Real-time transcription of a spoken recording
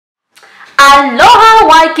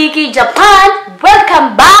Aloha Waikiki Japan!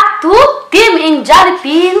 Welcome back to Team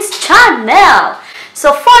Indalippines Channel.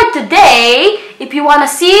 So for today, if you want to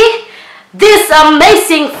see this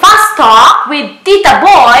amazing fast talk with Tita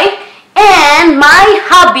Boy and my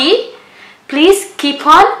hubby, please keep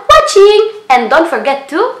on watching and don't forget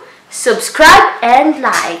to subscribe and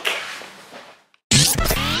like.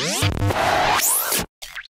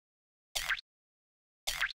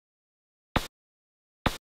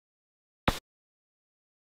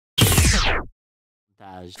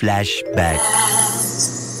 Flashback.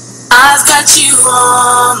 I've got you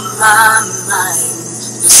on my mind,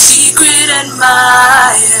 the secret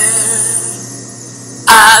admirer.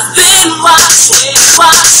 I've been watching.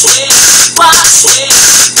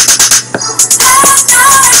 At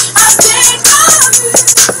night I think of you.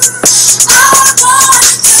 I want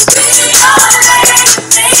to be your lady,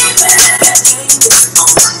 baby.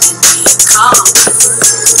 Only me call you,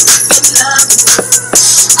 love you.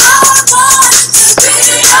 I want to be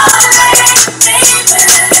your lady,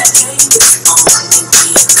 baby. Only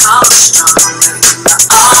me call you.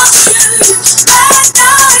 All through at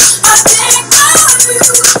night I think of you.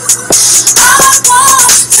 I want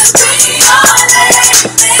to be your lady,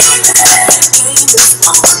 baby.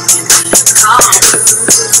 Only me call you.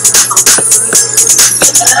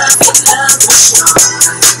 Love you strong.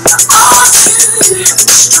 All through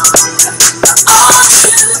strong. All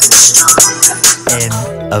through strong. End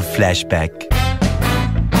of flashback.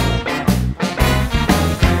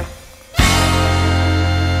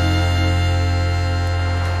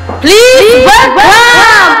 Please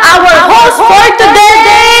welcome our host for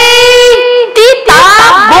today, Tita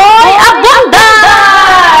Boy ABUNDAT!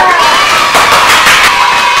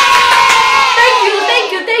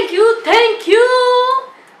 Thank you.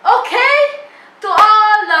 Okay, to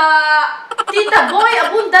all Tita Boy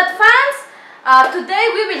ABUNDAT fans, today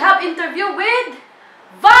we will have interview with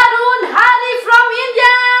Varun from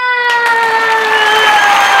India!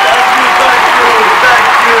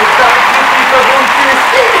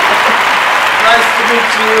 Nice to meet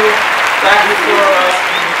you. Thank you for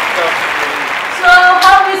asking me to come to me. So,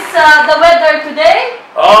 how is the weather today?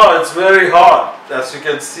 Oh, it's very hot, as you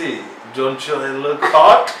can see. Don't you look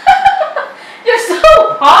hot? You're so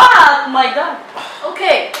hot! My God.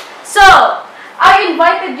 Okay, so I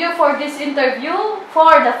invited you for this interview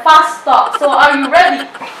for the fast talk. So, are you ready?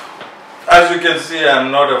 As you can see,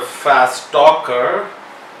 I'm not a fast talker.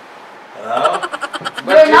 But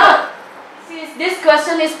You're not. This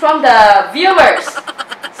question is from the viewers.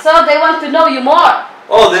 So, they want to know you more.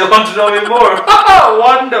 Oh, they want to know me more.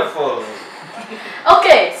 Wonderful.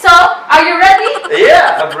 Okay, so are you ready?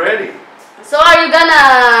 Yeah, I'm ready. So, are you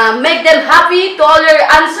gonna make them happy to all your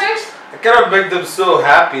answers? I cannot make them so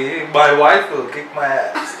happy. My wife will kick my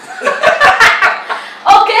ass.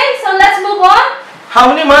 Okay, so let's move on. How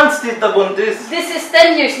many months, Tita Buntis? This is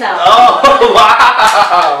 10 years now. Oh,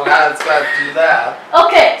 wow. That's not do that.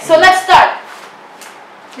 Okay, so let's start.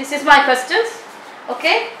 This is my questions.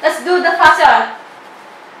 Okay, let's do the fast one.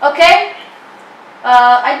 Okay,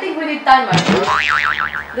 I think we need timer.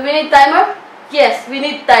 Do we need timer? Yes, we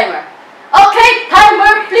need timer. Okay,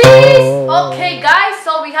 timer please. Okay guys,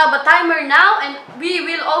 so we have a timer now and we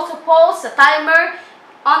will also post a timer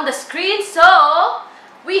on the screen. So,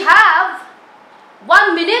 we have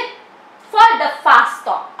 1 minute for the fast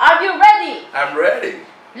talk. Are you ready? I'm ready.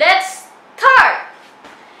 Let's start.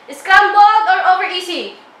 Scrambled or over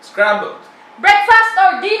easy? Scrambled. Breakfast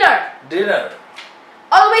or dinner? Dinner.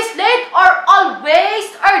 Always late or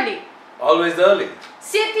always early? Always early.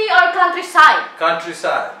 City or countryside?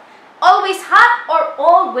 Countryside. Always hot or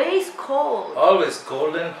always cold? Always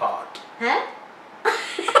cold and hot. Huh?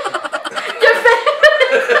 Your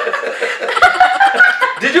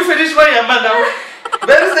Did you finish my yamanam?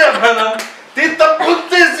 Where is the yamanam? Tita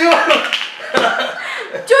Buntis, you.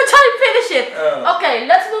 Chuchay, finish it. Okay,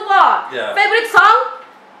 let's move on. Yeah. Favorite song?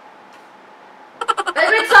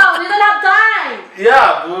 Favorite song? We don't have time.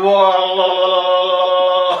 Yeah.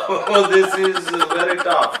 This is very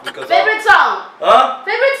tough because. Favorite song? Huh?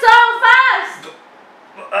 Favorite song, fast.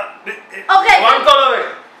 Okay. One call away.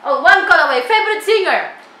 Oh, one call away. Favorite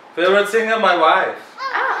singer? Favorite singer, my wife.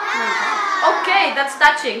 Ah. Okay, that's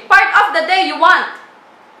touching. Part of the day you want?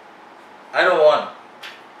 I don't want.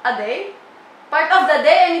 A day? Part of the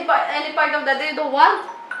day? Any part of the day you don't want?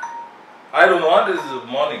 I don't want is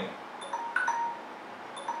morning.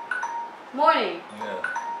 Morning. Yeah.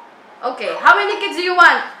 Okay, how many kids do you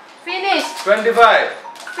want? Finished. 25.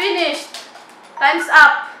 Finished. Time's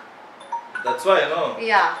up. That's why, you know.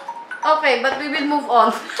 Yeah. Okay, but we will move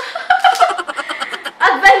on.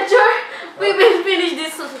 Adventure. We will finish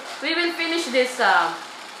this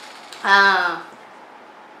Yeah.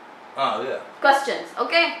 Questions,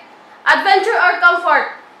 okay? Adventure or comfort?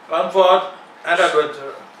 Comfort and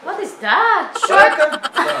adventure. What is that?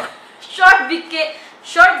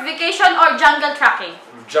 Short vacation or jungle trekking?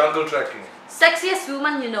 Jungle trekking. Sexiest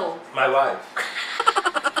woman you know? My wife.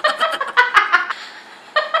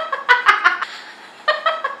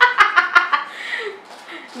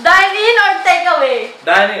 Dine in or take away?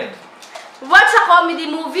 Dine in. Watch a comedy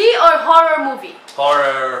movie or horror movie?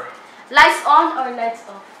 Horror. Lights on or lights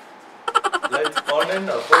off? Lights on and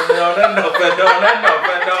off and on and off and on and off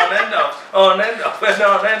and on and off. On and off and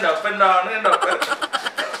on and off and on and off.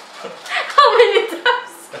 How many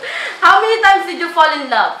times? How many times did you fall in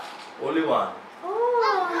love? Only one.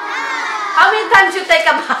 Oh. How many times you take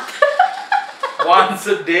a bath? Once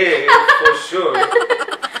a day, for sure.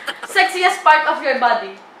 Sexiest part of your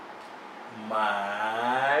body?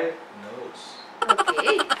 My nose.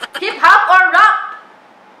 Okay. Hip hop or rap?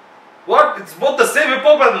 What? It's both the same. Hip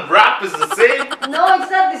hop and rap is the same. No, it's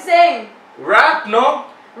not the same. Rap, no?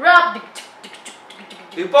 Rap.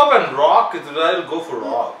 Hip hop and rock, I'll go for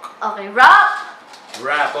rock. Okay, rap.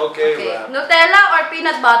 Rap, okay, Okay. rap. Nutella or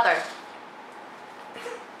peanut butter?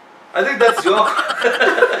 I think that's your.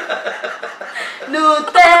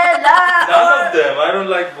 Nutella. None of them. I don't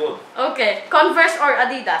like both. Okay. Converse or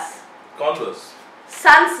Adidas? Converse.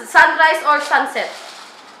 Sunrise or sunset?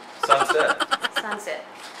 Sunset. Sunset.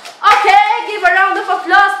 Okay, give a round of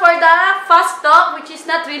applause for the fast talk, which is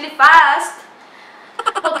not really fast.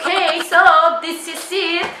 Okay, so this is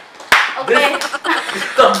it. Okay.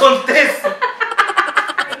 This.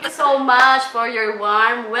 Thank you so much for your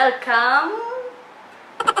warm welcome.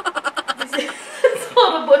 This is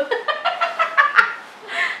horrible.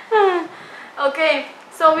 Okay,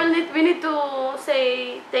 so we need to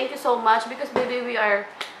say thank you so much because baby we are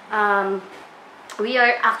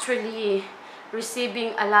actually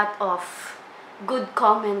receiving a lot of good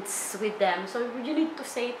comments with them, so you need to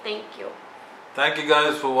say thank you. Thank you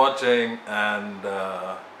guys for watching, and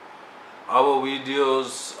our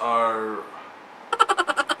videos are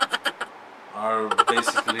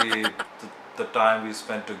basically the time we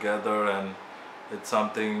spend together, and it's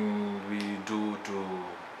something we do to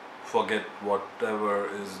forget whatever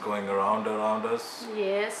is going around us.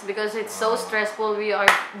 Yes, because it's so stressful. We are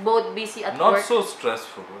both busy at Not work. so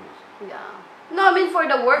stressful. Yeah. No, I mean for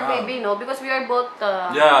the work, maybe, no, because we are both.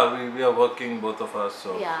 Yeah, we are working, both of us,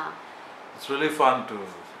 so Yeah. it's really fun to.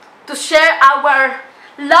 To share our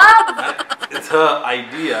love. It's her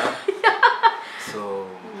idea. So.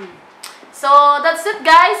 So that's it,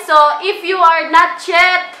 guys. So if you are not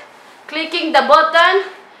yet clicking the button,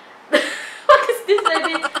 what is this,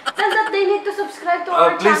 baby? Tell that they need to subscribe to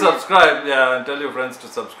our Please channel. subscribe, yeah, and tell your friends to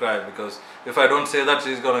subscribe, because if I don't say that,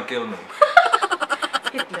 she's gonna kill me.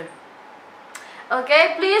 Hitler.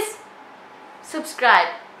 Okay, please subscribe,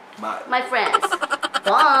 Bye. my friends.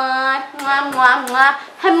 Bye. Mwah, mwah, mwah.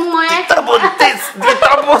 Hemwe. Dita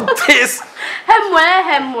buntis! Hemwe,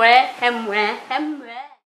 hemwe, hemwe, hemwe.